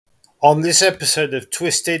On this episode of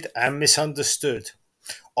Twisted and Misunderstood.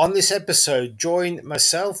 On this episode, join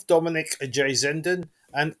myself, Dominic J. Zenden,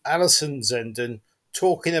 and Alison Zenden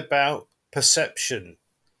talking about perception.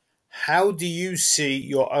 How do you see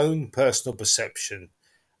your own personal perception?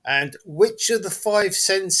 And which of the five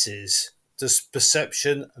senses does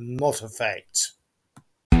perception not affect?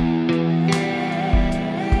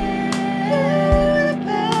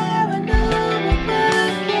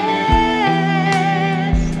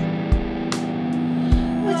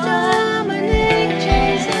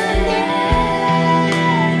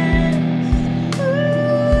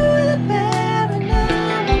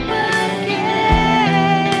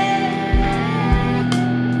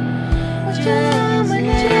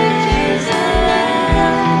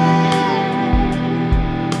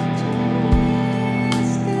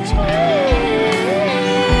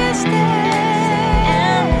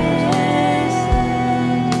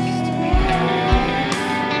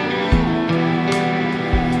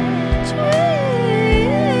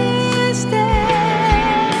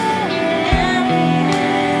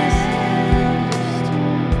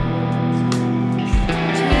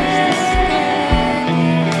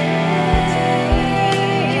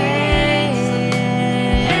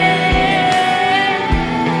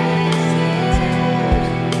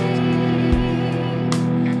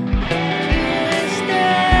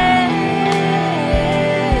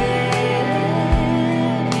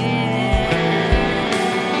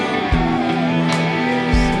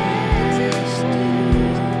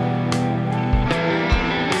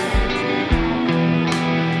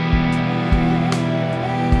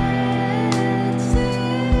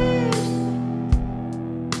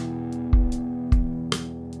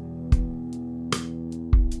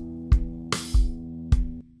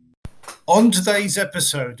 On today's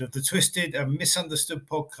episode of the Twisted and Misunderstood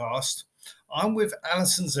podcast, I'm with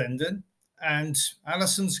Alison Zenden, and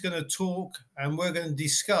Alison's going to talk and we're going to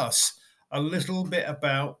discuss a little bit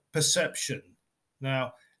about perception.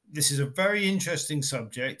 Now, this is a very interesting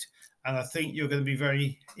subject, and I think you're going to be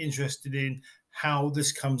very interested in how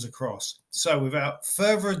this comes across. So without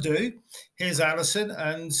further ado, here's Alison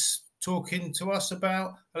and talking to us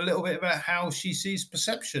about a little bit about how she sees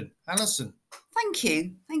perception. Alison. Thank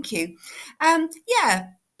you.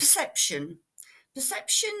 Perception.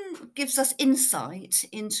 Perception gives us insight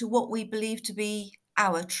into what we believe to be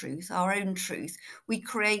our truth, our own truth. We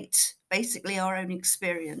create basically our own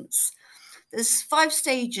experience. There's 5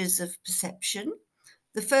 stages of perception.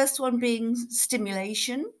 The first one being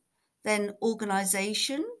stimulation, then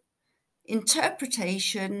organization,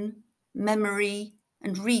 interpretation, memory,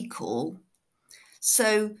 and recall.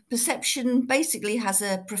 So perception basically has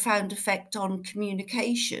a profound effect on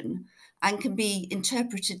communication and can be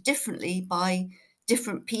interpreted differently by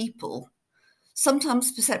different people.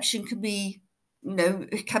 Sometimes perception can be,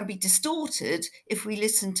 it can be distorted if we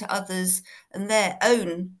listen to others and their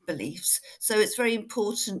own beliefs. So it's very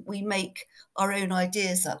important we make our own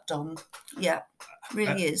ideas up, Dom. Yeah,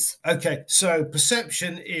 really is. Okay, so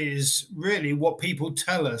perception is really what people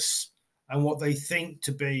tell us and what they think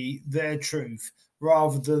to be their truth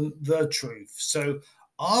rather than the truth. So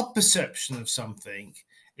our perception of something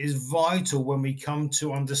is vital when we come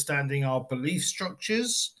to understanding our belief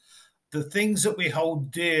structures, the things that we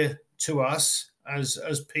hold dear to us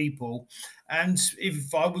as people, and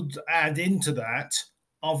if I would add into that,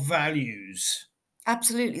 our values.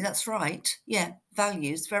 Absolutely, that's right. Yeah,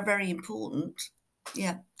 values, very, very important.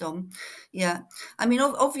 Yeah, Dom. Yeah. I mean,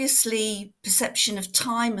 obviously, perception of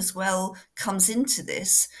time as well comes into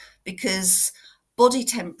this because body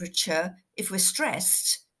temperature, if we're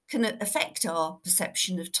stressed, can affect our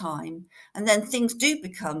perception of time. And then things do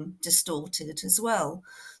become distorted as well.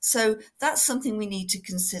 So that's something we need to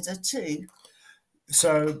consider too.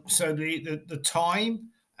 So the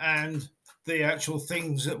time and the actual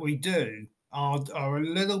things that we do are a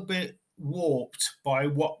little bit warped by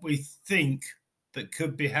what we think that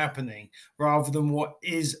could be happening rather than what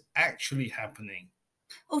is actually happening.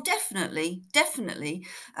 Oh, definitely.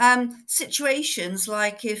 Situations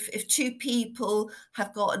like if 2 people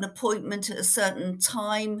have got an appointment at a certain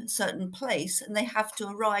time, certain place, and they have to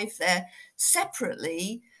arrive there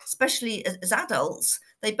separately, especially as adults,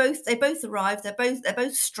 they both arrive. They're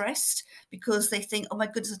both stressed because they think, oh my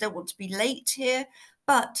goodness, I don't want to be late here.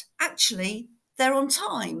 But actually, they're on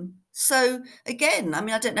time. So again, I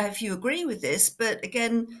mean, I don't know if you agree with this, but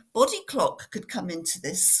again, body clock could come into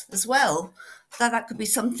this as well. That could be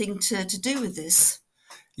something to do with this.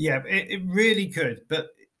 Yeah, it really could.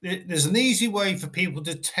 But there's an easy way for people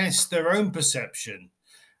to test their own perception.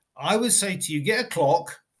 I would say to you, get a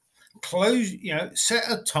clock, set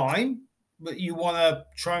a time that you want to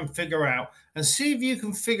try and figure out, and see if you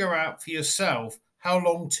can figure out for yourself how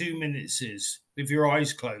long 2 minutes is with your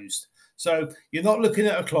eyes closed. So you're not looking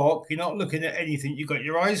at a clock, you're not looking at anything, you've got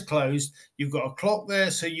your eyes closed, you've got a clock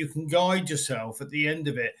there so you can guide yourself at the end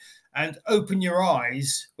of it, and open your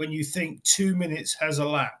eyes when you think 2 minutes has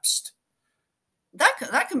elapsed.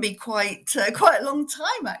 That can be quite a long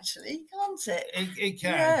time, actually, can't it? It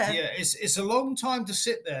can, yeah. It's a long time to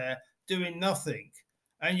sit there doing nothing,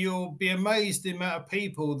 and you'll be amazed the amount of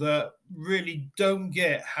people that really don't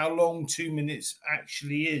get how long 2 minutes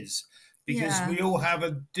actually is, because we all have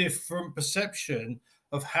a different perception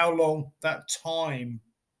of how long that time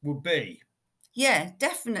would be. Yeah,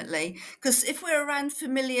 definitely. Because if we're around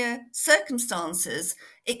familiar circumstances,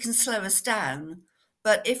 it can slow us down.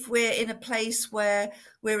 But if we're in a place where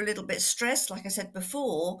we're a little bit stressed, like I said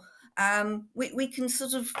before, we can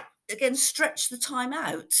sort of, again, stretch the time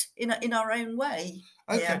out in our own way.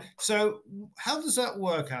 Okay, Yeah. so how does that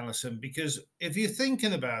work, Alison? Because if you're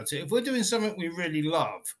thinking about it, if we're doing something we really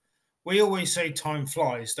love, we always say time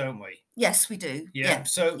flies, don't we? Yes, we do. Yeah.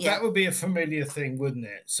 So that would be a familiar thing, wouldn't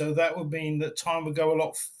it? So that would mean that time would go a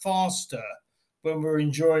lot faster when we're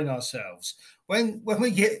enjoying ourselves. When we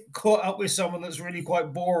get caught up with someone that's really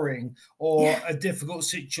quite boring, or a difficult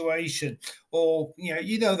situation, or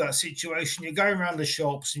you know that situation, you're going around the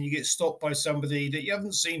shops and you get stopped by somebody that you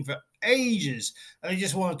haven't seen for ages, and they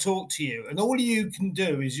just want to talk to you, and all you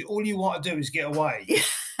want to do is get away.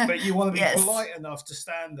 But you want to be polite enough to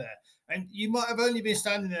stand there. And you might have only been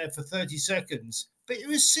standing there for 30 seconds, but it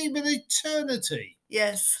was seeming an eternity.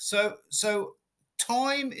 Yes. So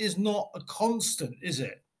time is not a constant, is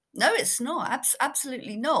it? No, it's not.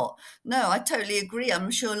 Absolutely not. No, I totally agree.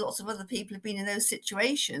 I'm sure lots of other people have been in those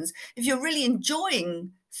situations. If you're really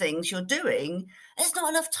enjoying things you're doing, there's not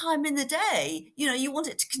enough time in the day. You want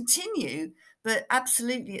it to continue, but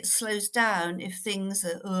absolutely it slows down if things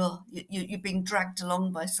are, you're being dragged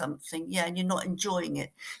along by something. Yeah, and you're not enjoying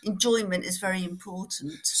it. Enjoyment is very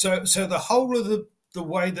important. So the whole of the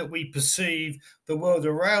way that we perceive the world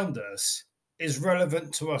around us is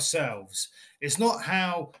relevant to ourselves. It's not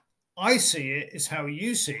how I see it, it's how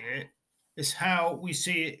you see it, it's how we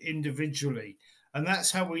see it individually. And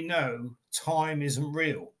that's how we know time isn't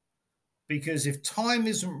real. Because if time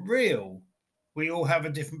isn't real, we all have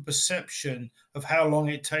a different perception of how long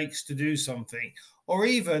it takes to do something, or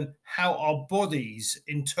even how our bodies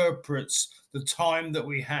interprets the time that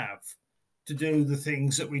we have to do the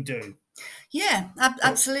things that we do. Yeah,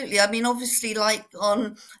 absolutely. I mean, obviously, like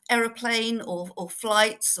on aeroplane or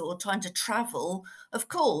flights or trying to travel, of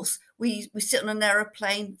course, we sit on an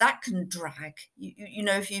aeroplane that can drag.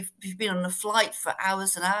 If you've been on a flight for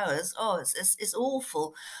hours and hours, it's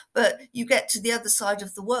awful. But you get to the other side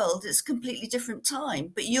of the world, it's a completely different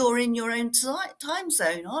time. But you're in your own time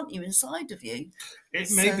zone, aren't you? Inside of you.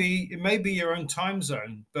 It may be your own time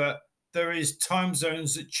zone, but there is time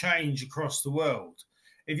zones that change across the world.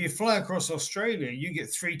 If you fly across Australia, you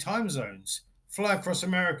get 3 time zones. Fly across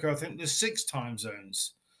America, I think there's 6 time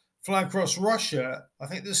zones. Fly across Russia, I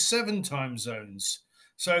think there's 7 time zones.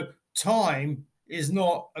 So time is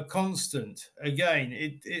not a constant. Again,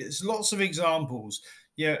 it's lots of examples.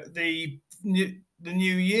 The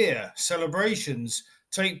New Year celebrations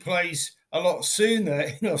take place a lot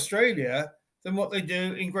sooner in Australia than what they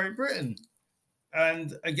do in Great Britain.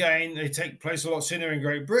 And again, they take place a lot sooner in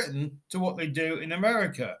Great Britain to what they do in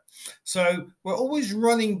America. So we're always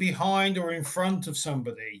running behind or in front of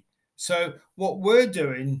somebody. So what we're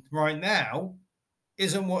doing right now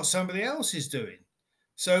isn't what somebody else is doing.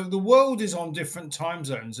 So the world is on different time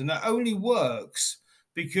zones, and that only works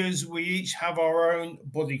because we each have our own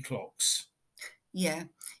body clocks. Yeah,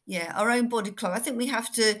 our own body clock. I think we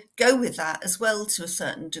have to go with that as well to a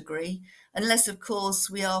certain degree, unless, of course,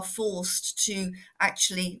 we are forced to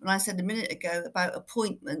actually, when I said a minute ago about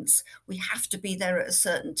appointments, we have to be there at a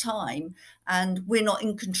certain time, and we're not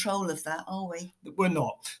in control of that, are we? We're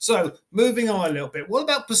not. So moving on a little bit, what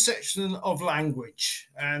about perception of language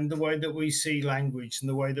and the way that we see language and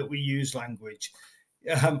the way that we use language?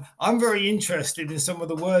 I'm very interested in some of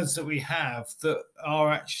the words that we have that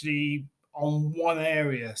are actually on one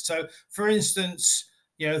area. So, for instance,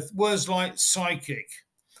 words like psychic,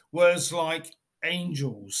 words like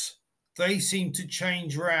angels, they seem to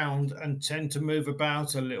change around and tend to move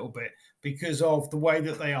about a little bit because of the way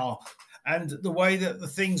that they are and the way that the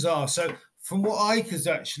things are. So, from what I could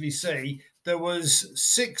actually see, there was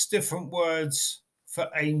 6 different words for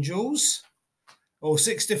angels, or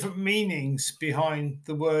 6 different meanings behind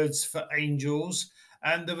the words for angels,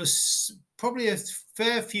 and there was probably a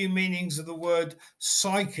fair few meanings of the word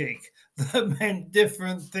psychic that meant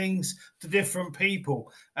different things to different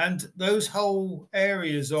people. And those whole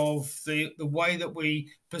areas of the way that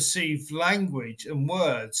we perceive language and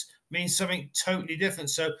words means something totally different.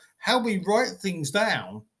 So how we write things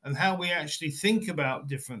down and how we actually think about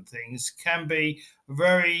different things can be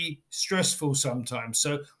very stressful sometimes.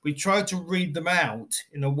 So we try to read them out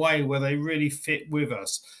in a way where they really fit with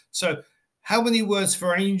us. So how many words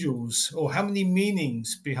for angels, or how many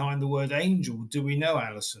meanings behind the word angel do we know,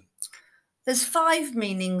 Alison? There's 5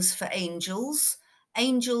 meanings for angels.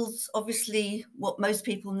 Angels, obviously, what most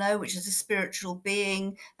people know, which is a spiritual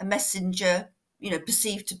being, a messenger,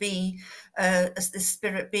 perceived to be as the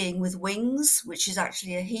spirit being with wings, which is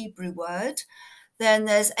actually a Hebrew word. Then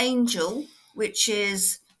there's angel, which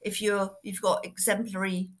is if you've got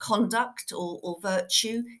exemplary conduct or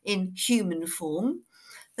virtue in human form.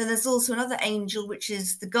 Then there's also another angel, which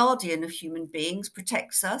is the guardian of human beings,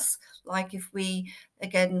 protects us. Like if we,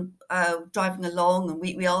 again, driving along and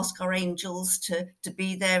we ask our angels to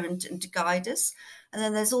be there and to guide us. And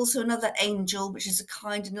then there's also another angel, which is a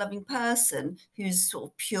kind and loving person who's sort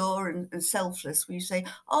of pure and selfless, where you say,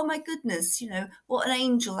 oh my goodness, what an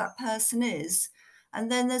angel that person is. And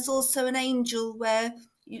then there's also an angel where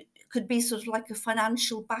you could be sort of like a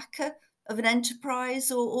financial backer of an enterprise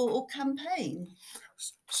or campaign.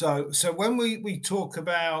 So when we talk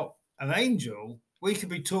about an angel, we could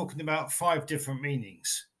be talking about 5 different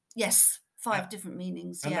meanings. Yes, 5 different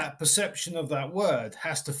meanings. And that perception of that word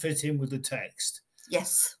has to fit in with the text.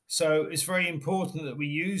 Yes. So it's very important that we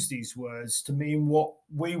use these words to mean what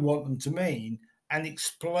we want them to mean and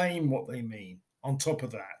explain what they mean on top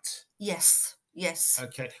of that. Yes. Yes.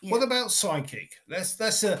 Okay. Yeah. What about psychic?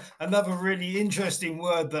 That's another really interesting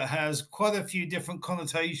word that has quite a few different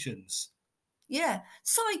connotations. Yeah,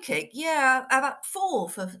 psychic. Yeah, about 4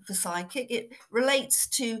 for psychic. It relates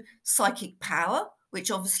to psychic power, which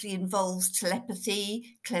obviously involves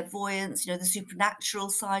telepathy, clairvoyance, the supernatural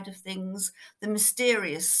side of things, the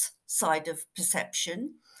mysterious side of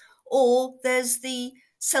perception. Or there's the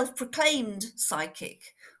self-proclaimed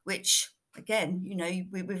psychic, which again,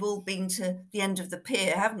 we've all been to the end of the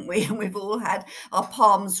pier, haven't we? And we've all had our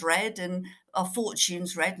palms read and our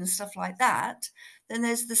fortunes read and stuff like that. Then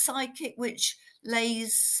there's the psychic, which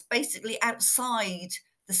lays basically outside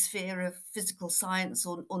the sphere of physical science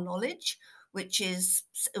or knowledge, which is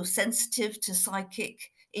sensitive to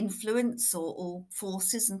psychic influence or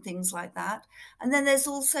forces and things like that. And then there's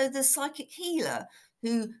also the psychic healer,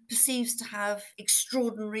 who perceives to have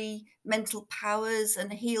extraordinary mental powers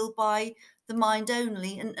and heal by the mind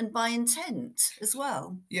only and by intent as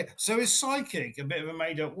well. Yeah. So is psychic a bit of a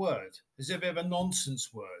made-up word? Is it a bit of a nonsense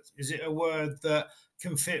word? Is it a word that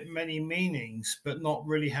can fit many meanings but not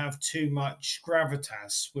really have too much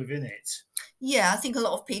gravitas within it? Yeah, I think a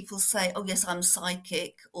lot of people say, oh, yes, I'm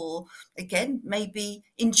psychic, or again, maybe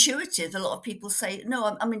intuitive. A lot of people say,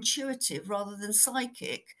 no, I'm intuitive rather than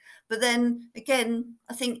psychic. But then again,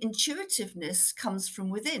 I think intuitiveness comes from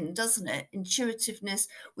within, doesn't it? Intuitiveness,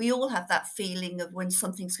 we all have that feeling of when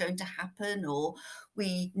something's going to happen, or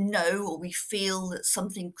we know or we feel that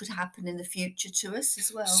something could happen in the future to us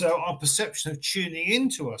as well. So our perception of tuning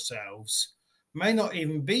into ourselves may not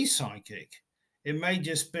even be psychic. It may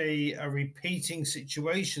just be a repeating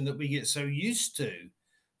situation that we get so used to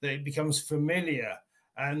that it becomes familiar.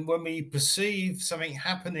 And when we perceive something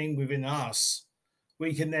happening within us,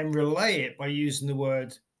 we can then relay it by using the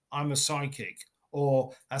word, I'm a psychic,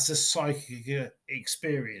 or that's a psychic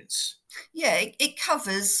experience. Yeah, it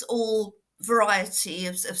covers all variety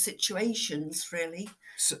of situations, really.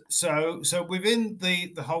 So within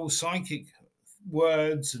the whole psychic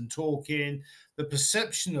words and talking, the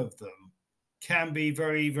perception of them can be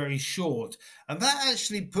very, very short. And that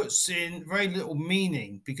actually puts in very little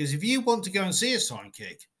meaning, because if you want to go and see a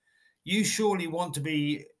psychic, you surely want to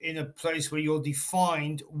be in a place where you're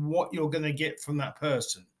defined what you're going to get from that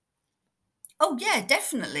person. Oh, yeah,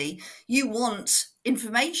 definitely. You want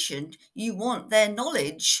information, you want their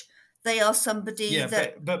knowledge. They are somebody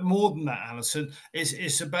that. But more than that, Alison,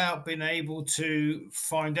 it's about being able to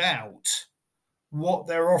find out what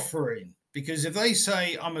they're offering. Because if they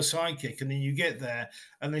say, I'm a psychic, and then you get there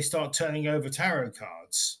and they start turning over tarot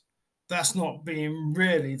cards, that's not being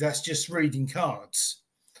really, that's just reading cards.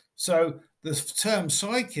 So the term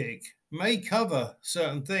psychic may cover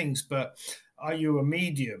certain things, but are you a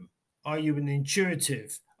medium? Are you an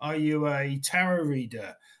intuitive? Are you a tarot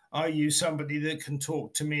reader? Are you somebody that can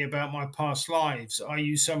talk to me about my past lives? Are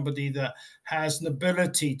you somebody that has an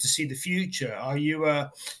ability to see the future? Are you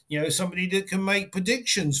somebody that can make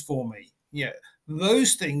predictions for me? Yeah,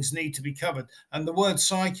 those things need to be covered. And the word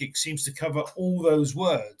psychic seems to cover all those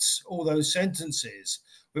words, all those sentences,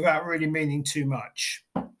 without really meaning too much.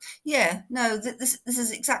 Yeah, no, this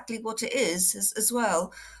is exactly what it is as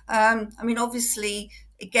well. I mean, obviously,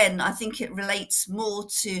 again, I think it relates more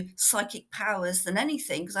to psychic powers than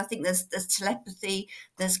anything, because I think there's telepathy,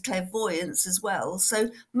 there's clairvoyance as well. So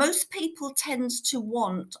most people tend to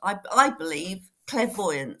want, I believe,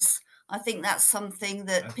 clairvoyance. I think that's something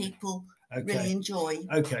that people really enjoy.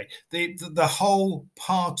 Okay. The whole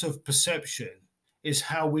part of perception is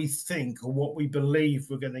how we think or what we believe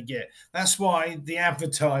we're going to get. That's why the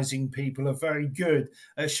advertising people are very good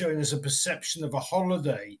at showing us a perception of a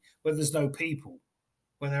holiday where there's no people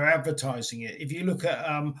when they're advertising it. If you look at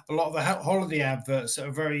a lot of the holiday adverts that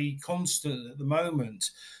are very constant at the moment,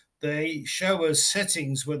 they show us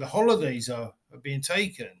settings where the holidays are being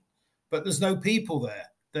taken, but there's no people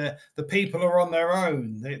there. The people are on their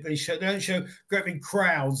own. They don't show great big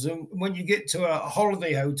crowds. And when you get to a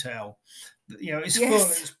holiday hotel, it's full,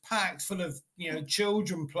 it's packed full of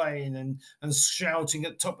children playing and shouting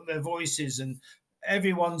at the top of their voices, and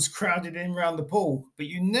everyone's crowded in around the pool, but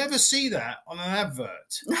you never see that on an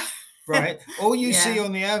advert. Right? All you see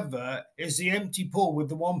on the advert is the empty pool with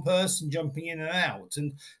the one person jumping in and out.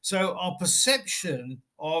 And so our perception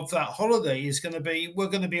of that holiday is going to be, we're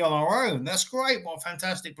going to be on our own. That's great. What a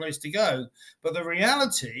fantastic place to go. But the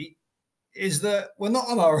reality is that we're not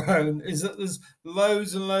on our own, is that there's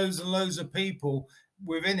loads and loads and loads of people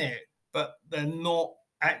within it, but they're not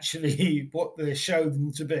actually what they show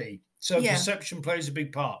them to be. So perception plays a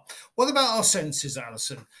big part. What about our senses,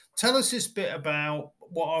 Alison? Tell us this bit about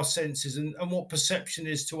what our senses and what perception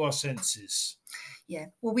is to our senses. Yeah,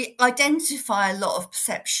 well, we identify a lot of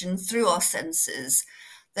perception through our senses.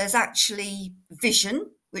 There's actually vision,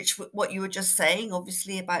 which what you were just saying,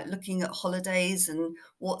 obviously, about looking at holidays and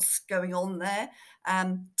what's going on there.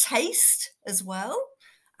 Taste as well,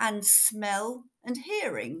 and smell and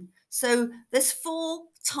hearing. So there's 4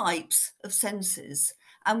 types of senses,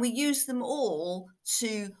 and we use them all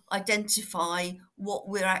to identify what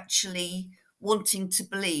we're actually wanting to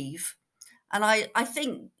believe. And I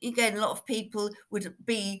think, again, a lot of people would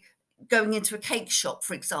be going into a cake shop,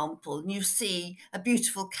 for example, and you see a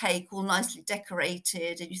beautiful cake all nicely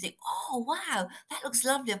decorated, and you think, oh, wow, that looks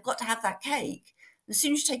lovely. I've got to have that cake. And as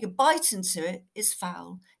soon as you take a bite into it, it's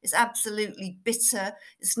foul. It's absolutely bitter.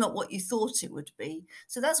 It's not what you thought it would be.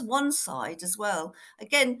 So that's one side as well.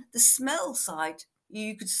 Again, the smell side,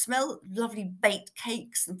 you could smell lovely baked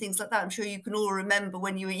cakes and things like that. I'm sure you can all remember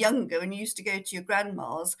when you were younger and you used to go to your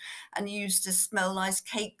grandma's and you used to smell nice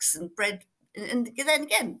cakes and bread. And then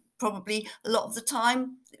again, probably a lot of the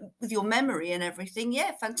time with your memory and everything,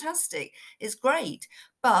 fantastic, it's great.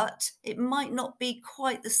 But it might not be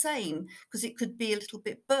quite the same because it could be a little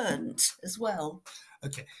bit burnt as well.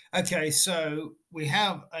 Okay, so we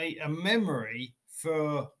have a memory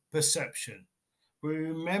for perception. We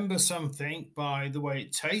remember something by the way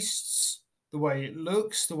it tastes, the way it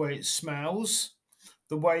looks, the way it smells,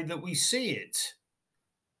 the way that we see it.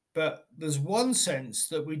 But there's one sense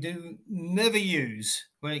that we do never use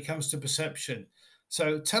when it comes to perception.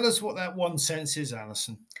 So tell us what that one sense is,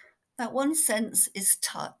 Alison. That one sense is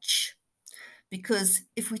touch. Because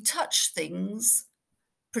if we touch things,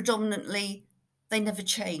 predominantly, they never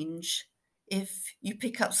change. If you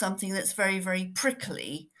pick up something that's very, very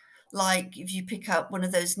prickly, like if you pick up one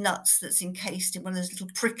of those nuts that's encased in one of those little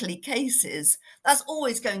prickly cases, that's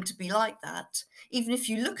always going to be like that. Even if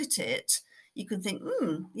you look at it, you can think,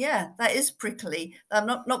 yeah, that is prickly. I'm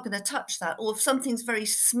not going to touch that. Or if something's very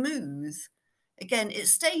smooth, again, it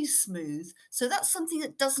stays smooth. So that's something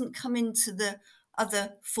that doesn't come into the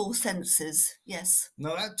other 4 senses. Yes.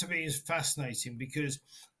 Now, that to me is fascinating because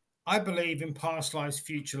I believe in past lives,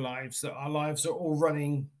 future lives, that our lives are all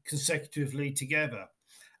running consecutively together.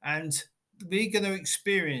 And we're going to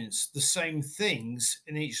experience the same things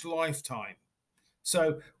in each lifetime.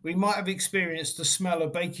 So we might have experienced the smell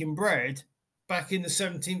of baking bread back in the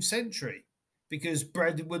 17th century because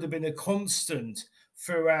bread would have been a constant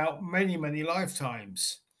throughout many, many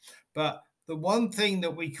lifetimes. But the one thing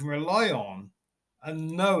that we can rely on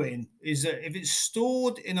and knowing is that if it's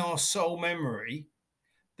stored in our soul memory,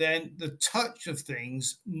 then the touch of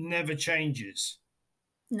things never changes.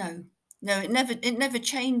 No, it never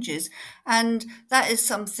changes. And that is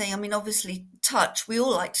something, I mean, obviously touch, we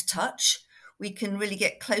all like to touch. We can really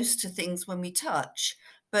get close to things when we touch.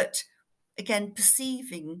 But again,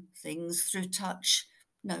 perceiving things through touch,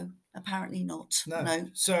 no, apparently not. No.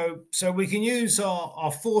 So we can use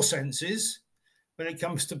our 4 senses when it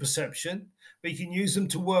comes to perception. We can use them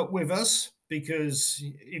to work with us because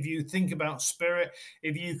if you think about spirit,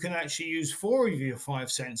 if you can actually use 4 of your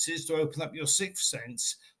 5 senses to open up your 6th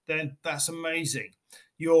sense, then that's amazing.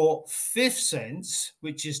 Your fifth sense,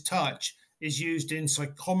 which is touch, is used in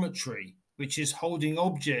psychometry, which is holding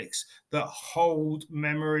objects that hold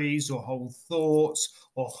memories or hold thoughts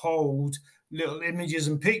or hold little images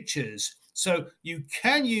and pictures. So you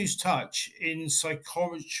can use touch in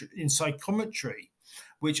psychometry,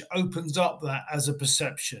 which opens up that as a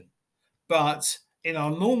perception. But in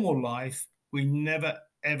our normal life, we never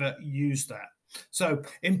ever use that. So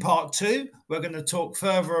in part 2, we're going to talk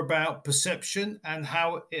further about perception and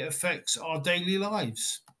how it affects our daily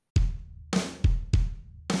lives.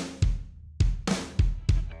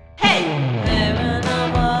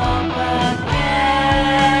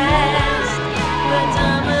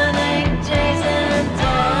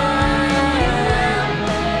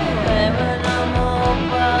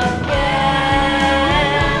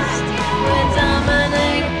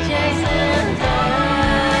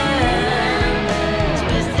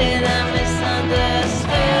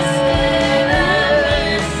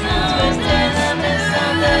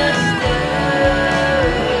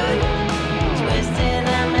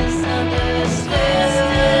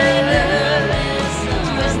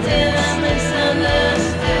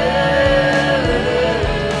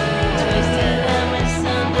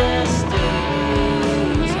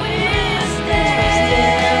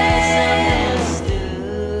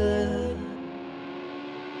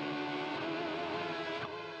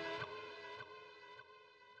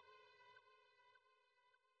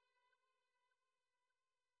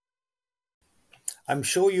 I'm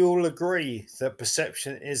sure you all agree that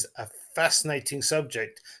perception is a fascinating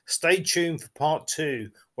subject. Stay tuned for part 2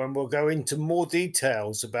 when we'll go into more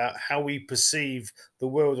details about how we perceive the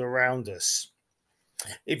world around us.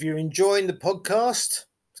 If you're enjoying the podcast,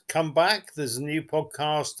 come back. There's a new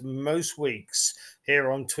podcast most weeks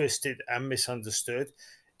here on Twisted and Misunderstood.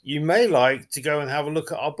 You may like to go and have a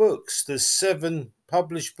look at our books. There's 7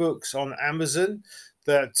 published books on Amazon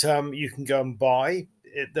that you can go and buy.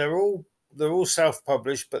 They're all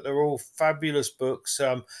self-published, but they're all fabulous books.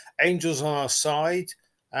 Angels on Our Side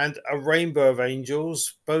and A Rainbow of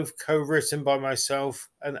Angels, both co-written by myself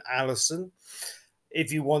and Alison.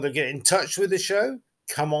 If you want to get in touch with the show,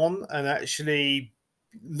 come on and actually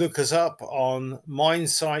look us up on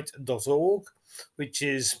mindsight.org, which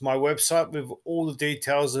is my website with all the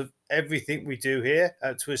details of everything we do here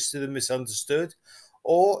at Twisted and Misunderstood.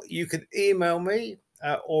 Or you can email me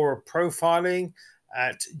or profiling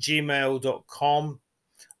at gmail.com,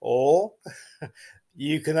 or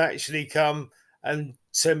you can actually come and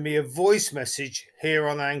send me a voice message here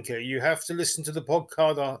on Anchor. You have to listen to the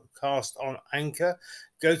podcast on Anchor.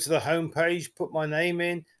 Go to the homepage, put my name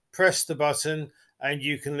in, press the button, and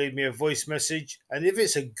you can leave me a voice message. And if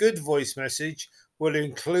it's a good voice message, we'll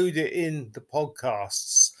include it in the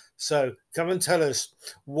podcasts. So come and tell us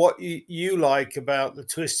what you like about the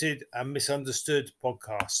Twisted and Misunderstood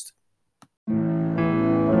podcast.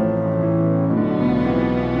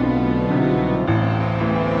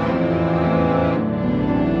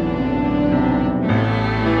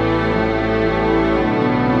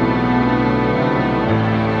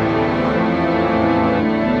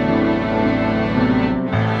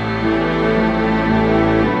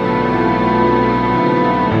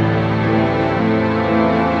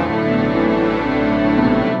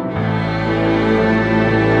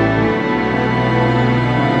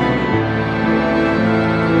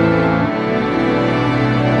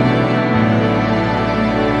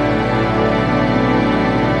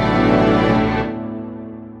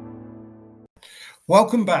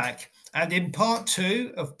 Welcome back. And in part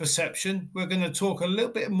 2 of perception, we're going to talk a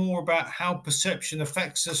little bit more about how perception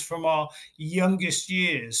affects us from our youngest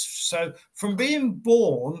years. So from being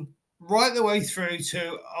born right the way through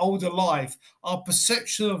to older life, our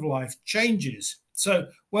perception of life changes. So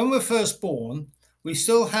when we're first born, we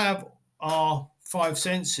still have our 5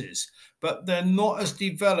 senses, but they're not as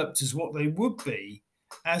developed as what they would be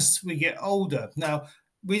as we get older. Now,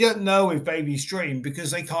 we don't know if babies dream because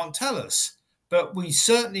they can't tell us. But we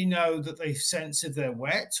certainly know that they sense if they're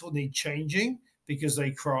wet or need changing because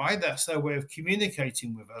they cry. That's their way of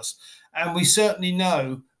communicating with us. And we certainly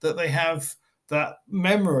know that they have that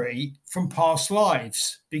memory from past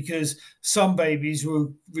lives because some babies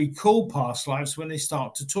will recall past lives when they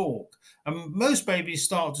start to talk. And most babies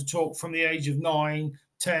start to talk from the age of 9,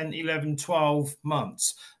 10, 11, 12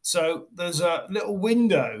 months. So there's a little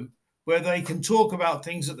window where they can talk about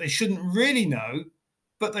things that they shouldn't really know,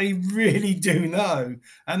 but they really do know.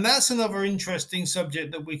 And that's another interesting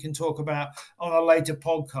subject that we can talk about on a later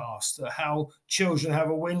podcast, how children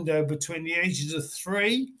have a window between the ages of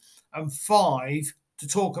 3 and 5 to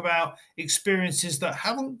talk about experiences that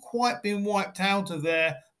haven't quite been wiped out of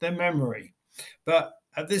their memory. But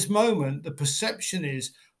at this moment, the perception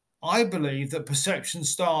is, I believe that perception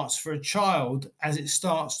starts for a child as it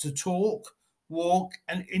starts to talk, walk,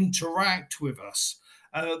 and interact with us.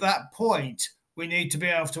 And at that point, we need to be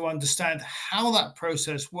able to understand how that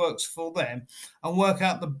process works for them and work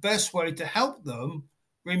out the best way to help them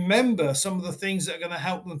remember some of the things that are going to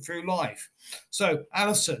help them through life. So,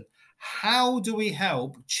 Alison, how do we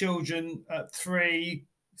help children at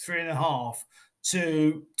 3.5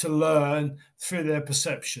 to learn through their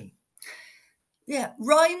perception? Yeah,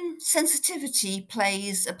 rhyme sensitivity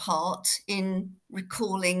plays a part in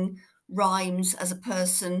recalling rhymes as a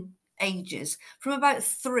person ages. From about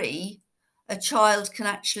 3, a child can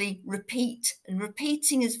actually repeat, and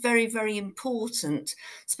repeating is very, very important,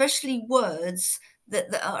 especially words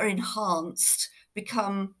that are enhanced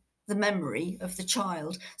become the memory of the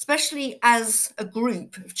child, especially as a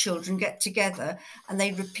group of children get together and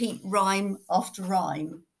they repeat rhyme after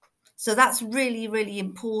rhyme. So that's really, really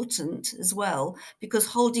important as well, because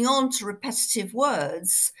holding on to repetitive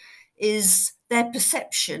words is their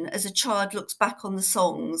perception as a child looks back on the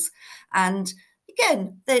songs. And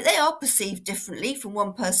again, they are perceived differently from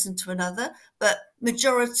one person to another, but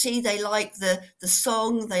majority, they like the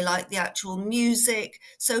song, they like the actual music.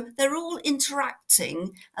 So they're all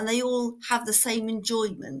interacting and they all have the same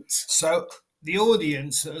enjoyment. So the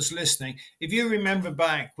audience that's listening, if you remember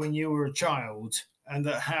back when you were a child and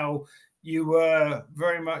that how you were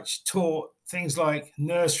very much taught things like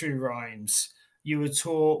nursery rhymes, you were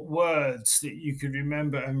taught words that you could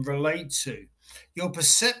remember and relate to. Your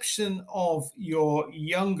perception of your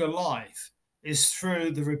younger life is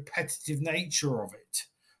through the repetitive nature of it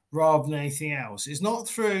rather than anything else. It's not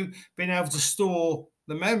through being able to store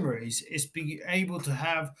the memories, it's being able to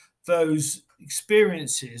have those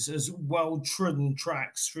experiences as well trodden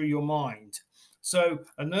tracks through your mind. So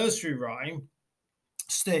a nursery rhyme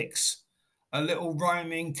sticks, a little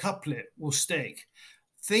rhyming couplet will stick.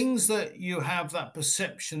 Things that you have that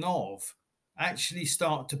perception of actually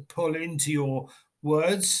start to pull into your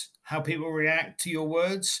words, how people react to your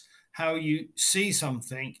words, how you see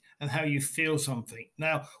something, and how you feel something.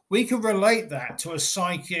 Now, we can relate that to a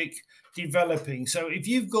psychic developing. So if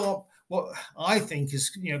you've got what I think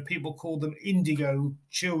is, people call them indigo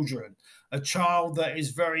children, a child that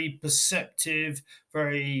is very perceptive,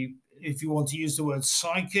 very, if you want to use the word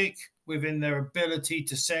psychic, within their ability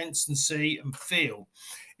to sense and see and feel.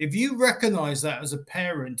 If you recognize that as a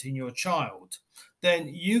parent in your child, then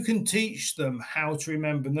you can teach them how to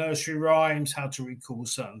remember nursery rhymes, how to recall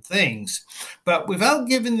certain things. But without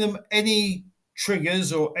giving them any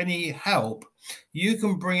triggers or any help, you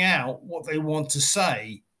can bring out what they want to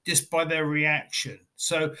say just by their reaction.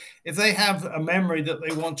 So if they have a memory that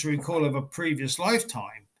they want to recall of a previous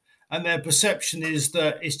lifetime, and their perception is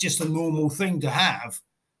that it's just a normal thing to have,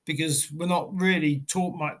 because we're not really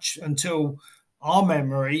taught much until our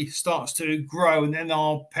memory starts to grow, and then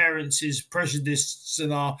our parents' prejudices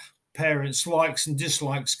and our parents' likes and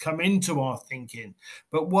dislikes come into our thinking.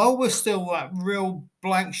 But while we're still that real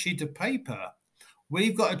blank sheet of paper,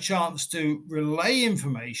 we've got a chance to relay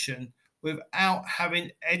information without having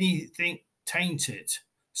anything taint it.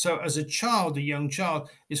 So as a child, a young child,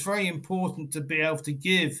 it's very important to be able to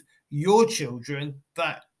give your children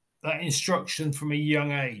that instruction from a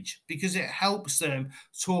young age, because it helps them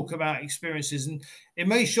talk about experiences. And it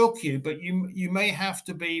may shock you, but you may have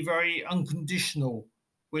to be very unconditional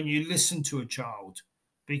when you listen to a child,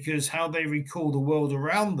 because how they recall the world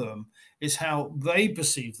around them is how they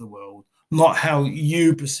perceive the world, not how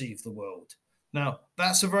you perceive the world. Now,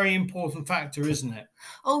 that's a very important factor, isn't it?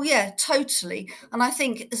 Oh, yeah, totally. And I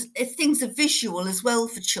think if things are visual as well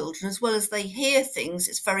for children, as well as they hear things,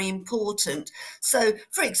 it's very important. So,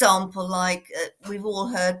 for example, like we've all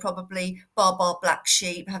heard probably "Baa baa black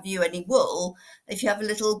sheep, have you any wool?" If you have a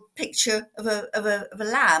little picture of a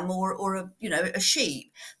lamb or a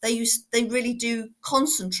sheep, they really do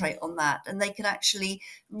concentrate on that, and they can actually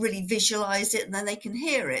really visualize it, and then they can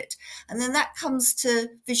hear it. And then that comes to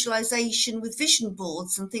visualization with vision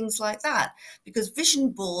boards and things like that, because vision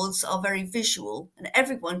boards are very visual and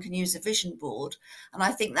everyone can use a vision board. And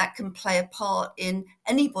I think that can play a part in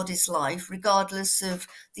anybody's life, regardless of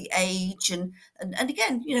the age. And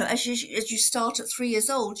again, as you start at 3 years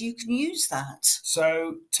old, you can use that.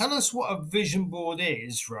 So tell us what a vision board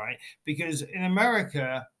is, right? Because in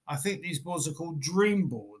America, I think these boards are called dream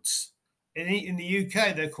boards. In the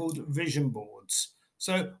UK, they're called vision boards.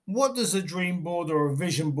 So what does a dream board or a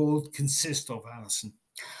vision board consist of, Alison?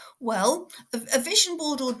 Well, a vision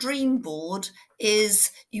board or dream board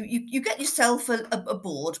is you get yourself a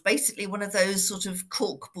board, basically one of those sort of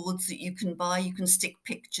cork boards that you can buy, you can stick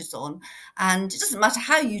pictures on. And it doesn't matter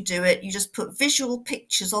how you do it, you just put visual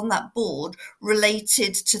pictures on that board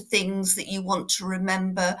related to things that you want to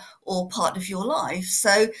remember or part of your life.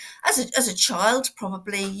 So as a child,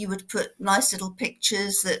 probably you would put nice little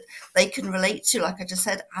pictures that they can relate to, like I just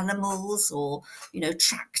said, animals or,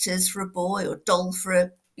 tractors for a boy or doll for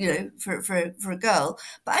a for a girl.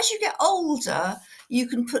 But as you get older, you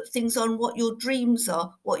can put things on what your dreams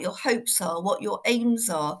are, what your hopes are, what your aims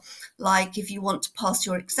are. Like if you want to pass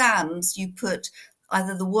your exams, you put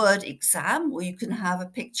either the word exam, or you can have a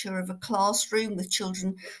picture of a classroom with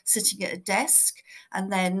children sitting at a desk. And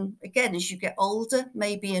then again, as you get older,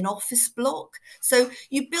 maybe an office block. So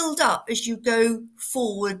you build up as you go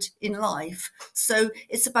forward in life. So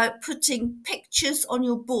it's about putting pictures on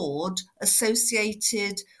your board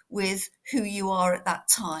associated with who you are at that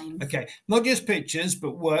time. Okay, not just pictures,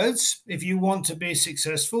 but words. If you want to be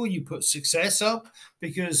successful, you put success up,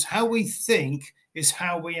 because how we think is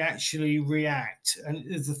how we actually react. And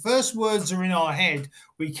if the first words are in our head,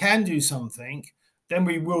 we can do something, then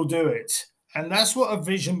we will do it. And that's what a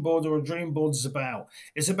vision board or a dream board is about.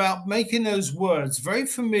 It's about making those words very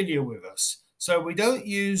familiar with us. So we don't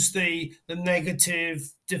use the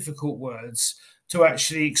negative, difficult words to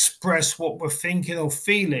actually express what we're thinking or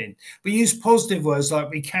feeling. We use positive words like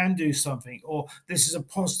we can do something, or this is a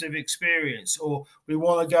positive experience, or we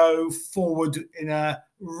want to go forward in a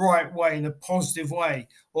right way, in a positive way,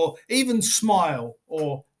 or even smile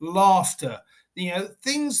or laughter.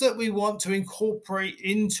 Things that we want to incorporate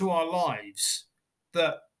into our lives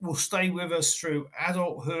that will stay with us through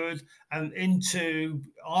adulthood and into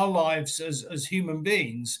our lives as human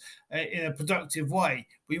beings in a productive way.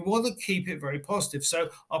 We want to keep it very positive. So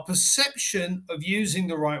our perception of using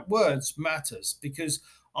the right words matters, because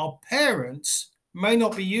our parents may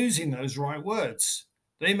not be using those right words.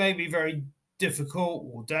 They may be very difficult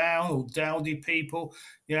or down or dowdy people.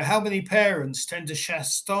 How many parents tend to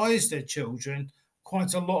chastise their children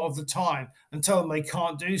quite a lot of the time and tell them they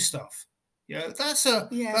can't do stuff? That's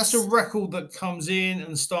a record that comes in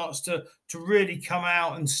and starts to really come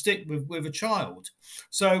out and stick with a child.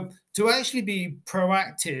 So to actually be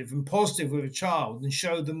proactive and positive with a child and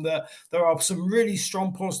show them that there are some really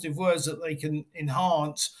strong positive words that they can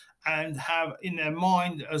enhance and have in their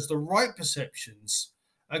mind as the right perceptions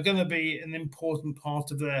are going to be an important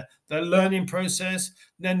part of their learning process,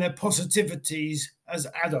 then their positivities as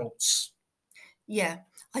adults. Yeah,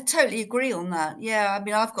 I totally agree on that. Yeah, I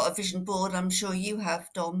mean, I've got a vision board. I'm sure you have,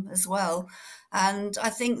 Dom, as well. And I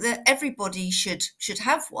think that everybody should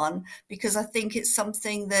have one, because I think it's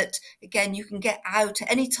something that, again, you can get out at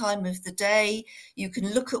any time of the day. You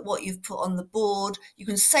can look at what you've put on the board. You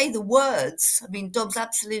can say the words. I mean, Dom's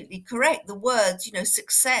absolutely correct. The words,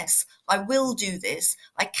 success. I will do this.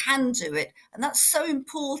 I can do it. And that's so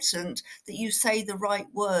important that you say the right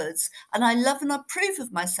words. And I love and approve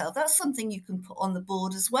of myself. That's something you can put on the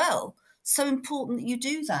board as well. So important that you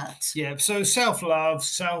do that. Yeah. So self-love,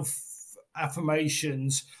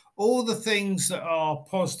 affirmations, all the things that are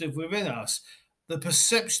positive within us, the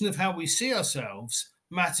perception of how we see ourselves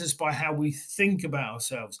matters by how we think about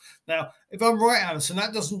ourselves. Now, if I'm right, Alison,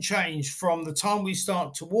 that doesn't change from the time we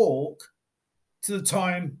start to walk to the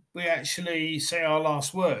time we actually say our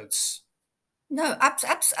last words. No,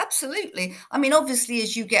 absolutely. I mean, obviously,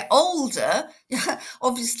 as you get older,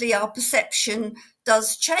 obviously our perception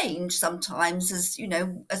does change sometimes.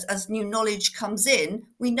 As new knowledge comes in,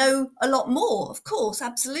 we know a lot more, of course,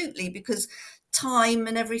 absolutely, because time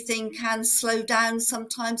and everything can slow down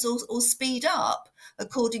sometimes or speed up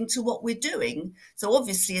according to what we're doing. So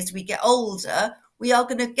obviously, as we get older, we are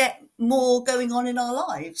going to get more going on in our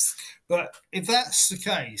lives. But if that's the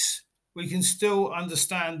case, we can still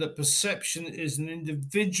understand that perception is an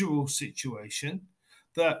individual situation,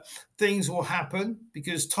 that things will happen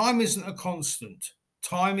because time isn't a constant.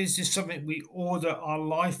 Time is just something we order our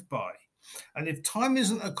life by. And if time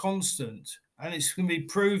isn't a constant, and it's going to be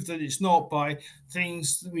proved that it's not by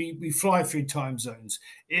things we fly through time zones.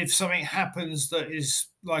 If something happens that is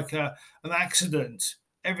like an accident,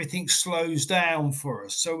 everything slows down for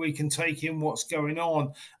us so we can take in what's going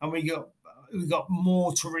on, and we got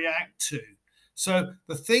more to react to. So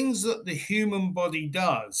the things that the human body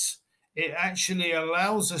does, it actually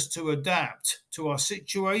allows us to adapt to our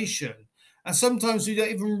situation. And sometimes we don't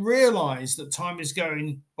even realize that time is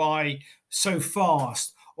going by so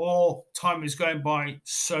fast or time is going by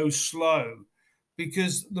so slow,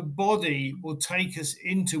 because the body will take us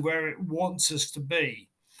into where it wants us to be.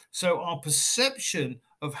 So our perception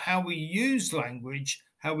of how we use language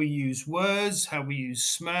how we use words, how we use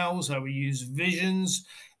smells, how we use visions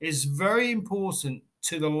is very important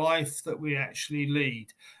to the life that we actually lead.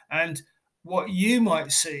 And what you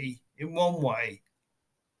might see in one way,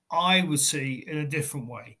 I would see in a different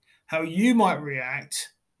way. How you might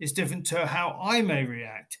react is different to how I may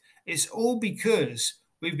react. It's all because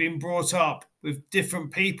we've been brought up with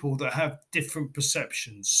different people that have different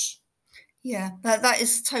perceptions. Yeah, that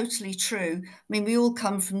is totally true. I mean, we all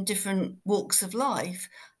come from different walks of life,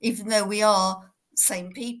 even though we are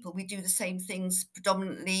same people. We do the same things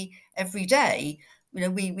predominantly every day. You know,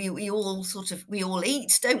 we all we all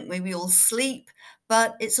eat, don't we? We all sleep,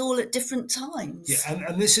 but it's all at different times. Yeah,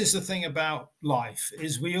 and this is the thing about life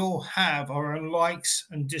is we all have our own likes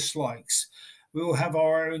and dislikes. We all have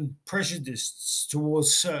our own prejudices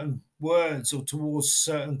towards certain words or towards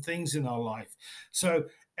certain things in our life. So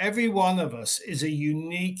every one of us is a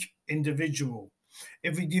unique individual.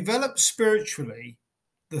 If we develop spiritually,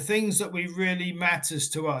 the things that we really matters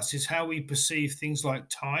to us is how we perceive things like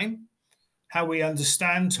time, how we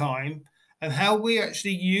understand time, and how we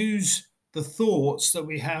actually use the thoughts that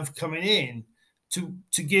we have coming in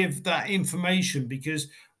to give that information, because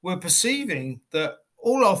we're perceiving that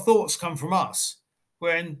all our thoughts come from us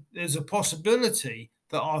when there's a possibility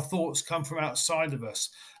that our thoughts come from outside of us.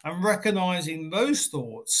 And recognizing those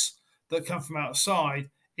thoughts that come from outside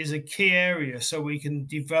is a key area so we can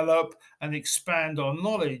develop and expand our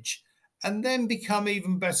knowledge and then become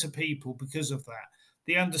even better people because of that.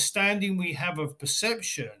 The understanding we have of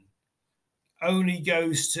perception only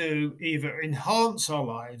goes to either enhance our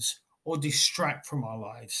lives or distract from our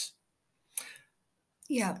lives.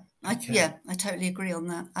 Yeah, I totally agree on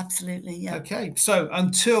that. Absolutely, yeah. Okay, so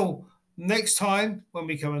until next time when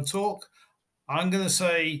we come and talk, I'm going to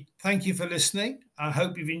say thank you for listening. I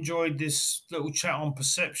hope you've enjoyed this little chat on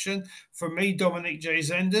perception. From me, Dominic J.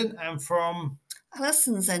 Zenden, and from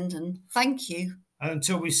Alison Zenden. Thank you. And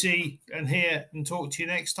until we see and hear and talk to you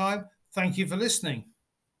next time, thank you for listening.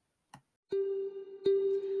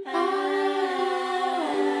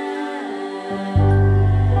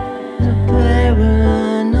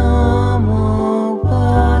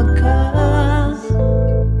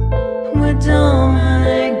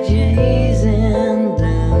 Dominic J.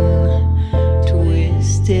 Zenden,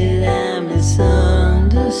 twisted and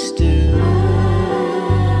misunderstood.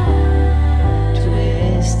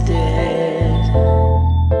 Twisted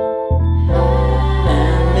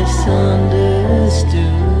and misunderstood.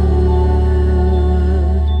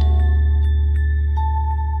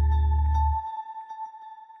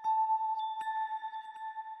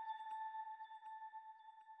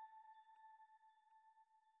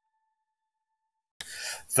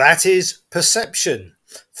 That is perception.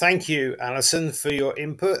 Thank you, Alison, for your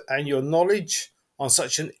input and your knowledge on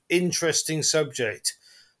such an interesting subject.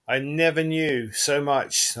 I never knew so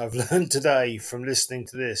much I've learned today from listening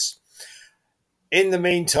to this. In the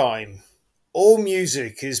meantime, all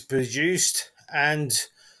music is produced and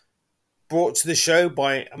brought to the show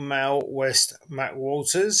by Mel West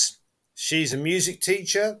McWalters. She's a music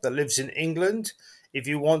teacher that lives in England. If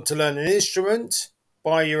you want to learn an instrument,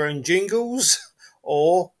 buy your own jingles,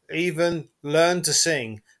 or even learn to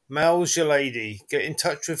sing, Mel's your lady. Get in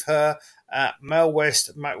touch with her at Mel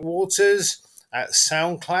West McWalters at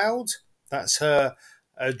SoundCloud. That's her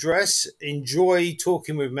address. Enjoy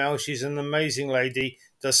talking with Mel. She's an amazing lady,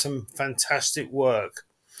 does some fantastic work.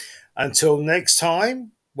 Until next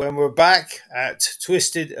time, when we're back at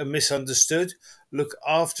Twisted and Misunderstood, look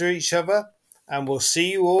after each other, and we'll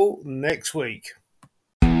see you all next week.